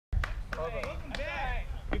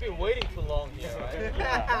You've been waiting too long here, right?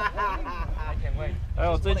 I can't wait. 哎，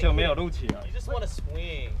我这球没有录起来。 You just want to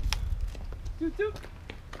swing.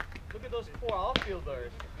 Look at those poor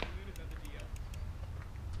outfielders.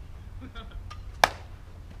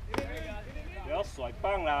 不要甩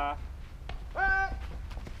棒啦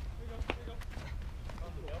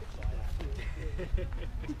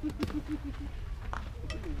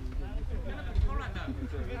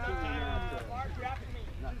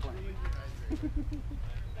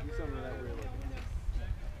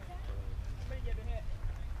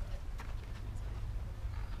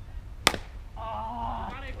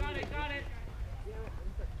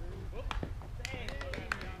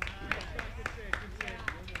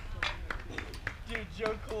！Dude,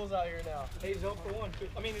 Joe Cool's out here now. Hey, he's 0 for 1.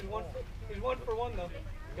 I mean, he's 1 for 1 though.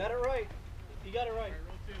 Got it right. You got it right.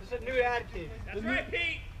 It's a new attitude. That's right,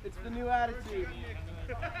 Pete. It's the new attitude.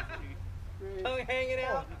 Tongue hanging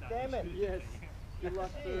out. Damn it. Yes. Good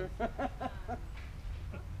luck, sir.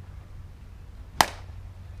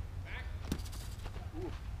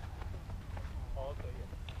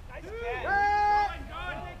 Nice catch.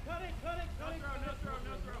 Cut it. No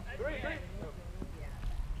throw. Great.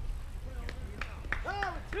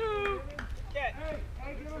 Two. Catch.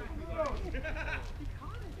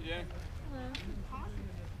 Yeah.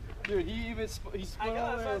 Dude, he even he I know,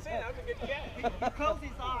 that's what I'm saying. That was a good catch. He closed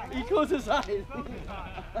his eyes. He closed his eyes. He closed his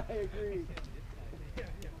eyes. I agree. Get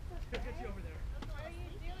you over there. What are you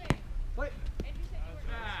doing? Wait. Andrew said you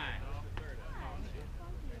were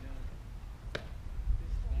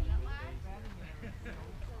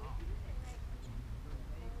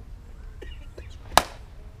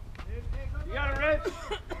You got it, Rich.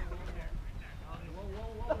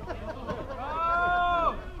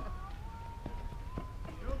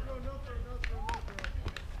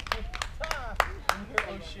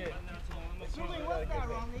 Oh shit. Julie, what's that,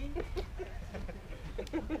 Romney?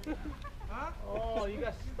 Huh? Oh, you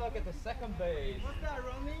got stuck at the second base. What's that,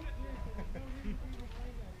 Romney?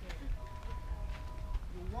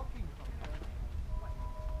 You're walking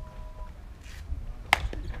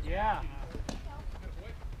Yeah.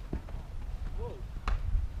 Whoa.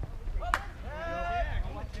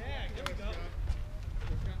 Tag. There we go.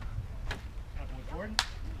 Gordon?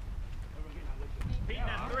 Beating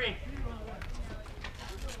that 3.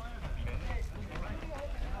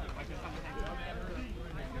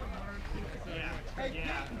 Yeah.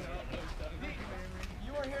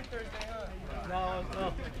 You weren't here Thursday, huh? No.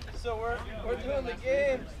 So we're doing the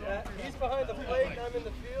game. He's behind the plate and I'm in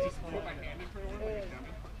the field.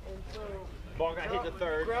 And so Ball got hit to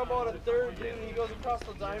third. ground ball to third, and he goes across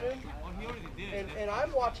the diamond. And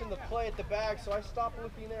I'm watching the play at the bag, so I stop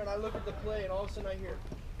looking there and I look at the play, and all of a sudden I hear,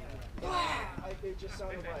 it just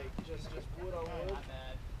sounded like just wood on wood.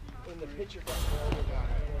 And the pitcher got rolled about.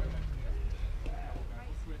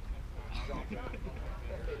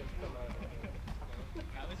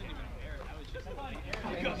 That wasn't even fair. That was just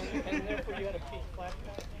And therefore you had a peak flat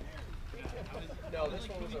pack? No, this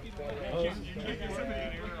one was a fair.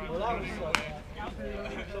 Well, that was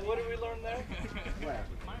so what did we learn there?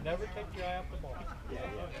 Never take your eye off the ball.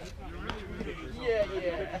 Yeah.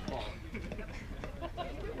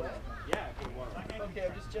 Okay,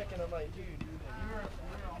 I'm just checking. I'm like, dude.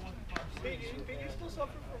 Pete, you still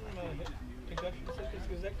suffer from conduction symptoms?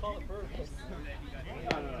 Because that call it first.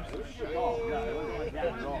 No. It was a good call. No, it wasn't like that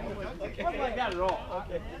at all. Okay. It wasn't like that at all.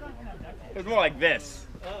 Okay. It was more like this.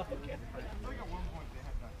 Okay.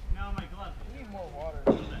 No, my glove. We need more water.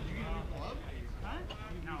 Huh?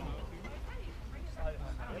 No.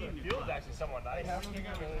 The field's actually somewhat nice. They're already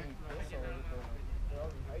hydrated, I'm sure.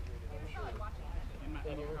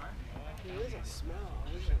 It doesn't smell.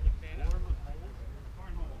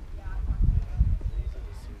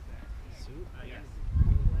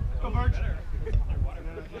 Go, Birch.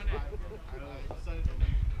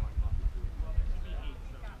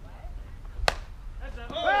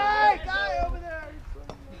 Hey, guy over there!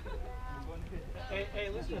 Hey,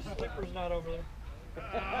 listen, Slipper's not over there.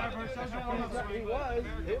 He was.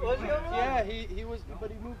 Was he over there? Yeah, he was, but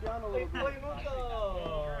he moved down a little bit. Good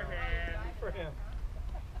for him.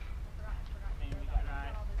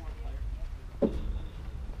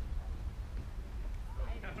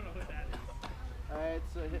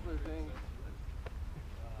 It's a Hitler thing.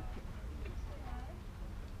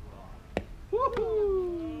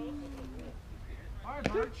 Woohoo! All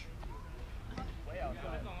right, Birch. Way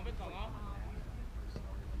outside.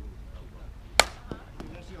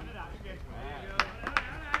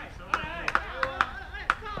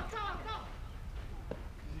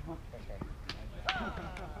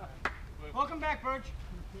 Welcome back, Birch.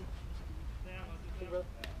 Hey, bro.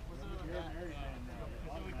 That's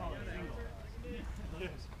what we call it, single.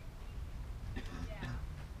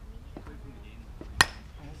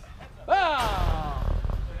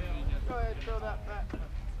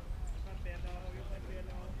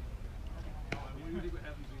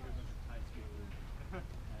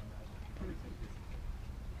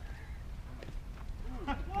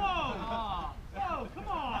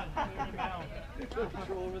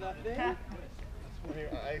 nothing.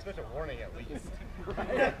 I expect a warning at least.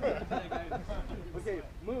 Okay,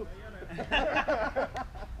 move.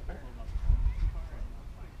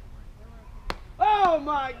 Oh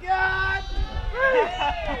my God!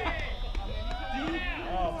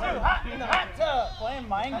 Hot tub. Playing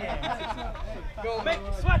mind games. Go make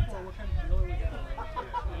you sweat.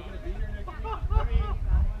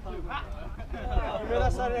 Remember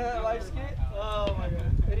that Saturday Night Live skit? Oh my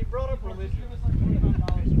God! And he brought up religion.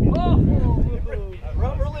 Oh,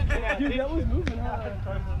 religion. Dude, that was moving hard.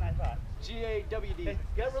 GAWD.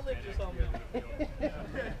 Get religious on me.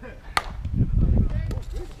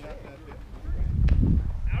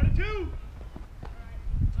 Out of 2.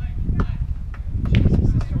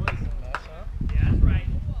 Yeah, that's right.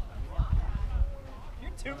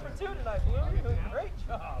 You're 2 for 2 tonight, Blue. You're doing a great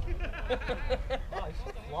job. Oh, he's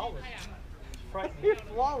flawless. You're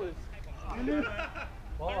flawless.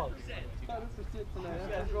 Flawless. That is for sit tonight.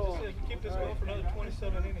 That's the goal. Keep this going for another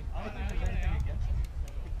 27 innings.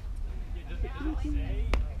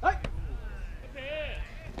 Hey!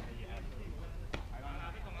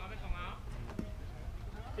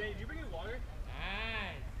 Dave, you bring me water?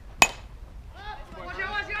 Watch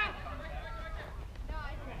out, watch out!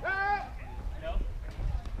 No?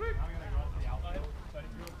 I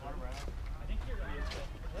think you're right.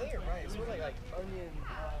 I think you're right. It's sort of like onion,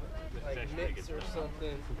 like mix or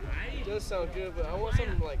something. It does sound good, but I want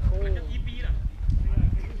something like cold.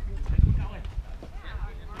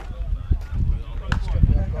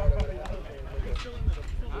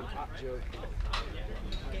 Hot joke.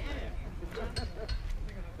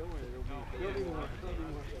 Don't worry, it'll be more.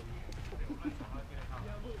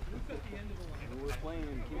 When we're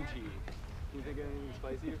playing kimchi, do you think of anything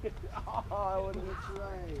spicier? Oh, that's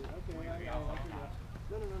right. Okay, I got it.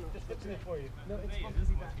 No. Just fixing it for you. No, it's supposed to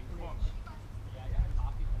be that image.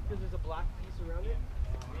 Because there's a black piece around it.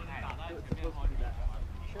 So it's supposed to be that.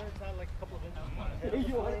 Sure, it's not like a couple of inches. Hey,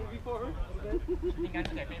 you want it before?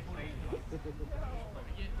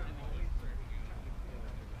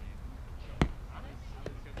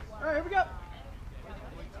 All right, here we go.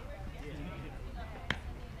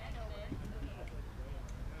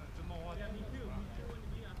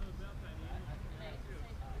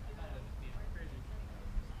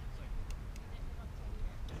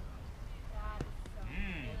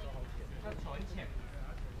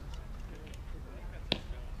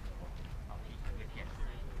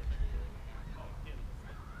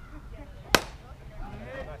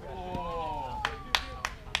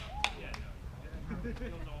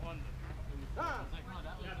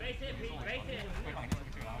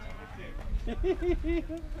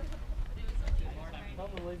 Tell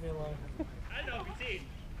them to leave me alone. I know, we see.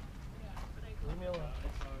 Leave me alone.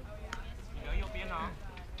 你要右边哦。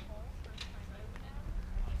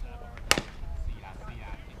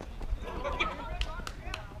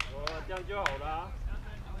哦，这样就好了啊。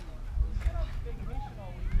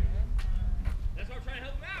 That's why I'm trying to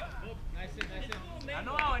help him out. Nice hit, nice hit. I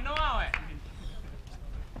know out, I know out.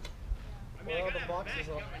 Well, the box is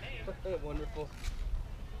all wonderful.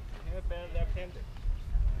 Yeah, better than that panda.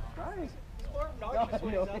 Nice. Or obnoxious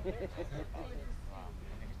when he's out there.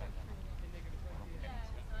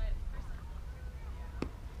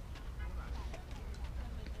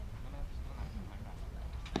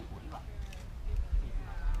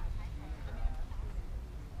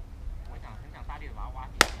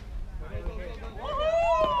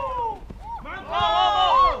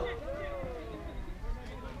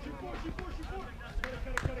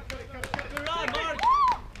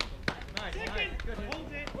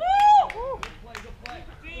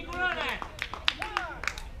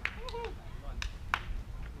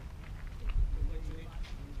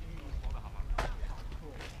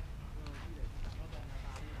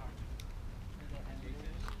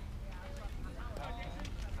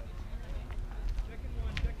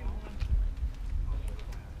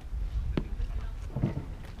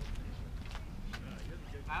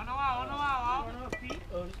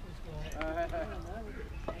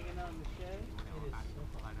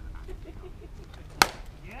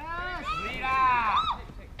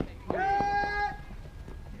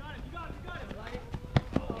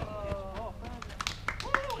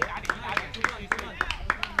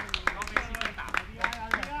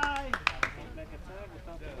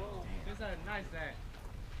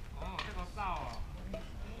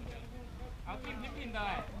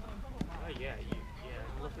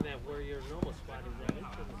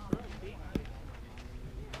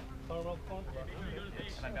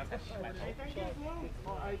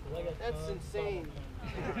 That's insane.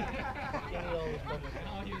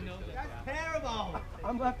 That's terrible.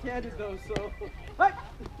 I'm left-handed though, so. Hey!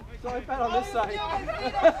 So I found on this side.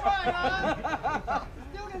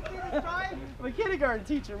 Still gonna see this try? I'm a kindergarten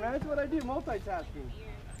teacher, man. That's what I do, multitasking.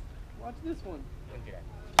 Watch this one.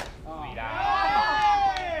 Oh.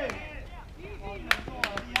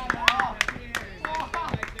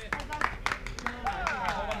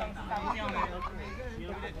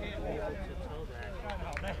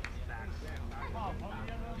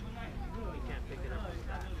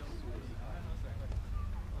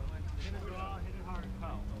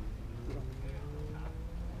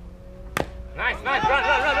 Nice, nice, run,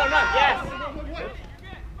 yes!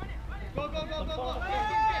 Go, go, go, go, go!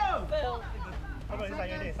 后面闪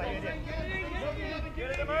远点，闪远点。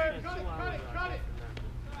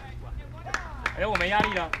哎，我没压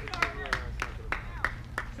力了。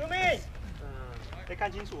救命！得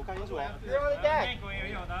看清楚，看清楚哦。You're on the deck. 美国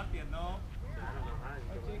也有的点哦。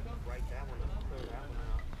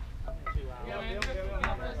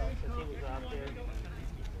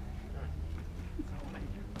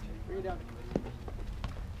Bring it down.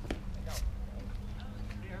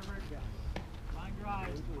 Line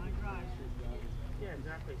drive, line drive. Yeah,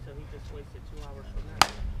 exactly. So he just wasted 2 hours from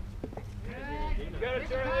that. You gotta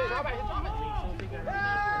turn it.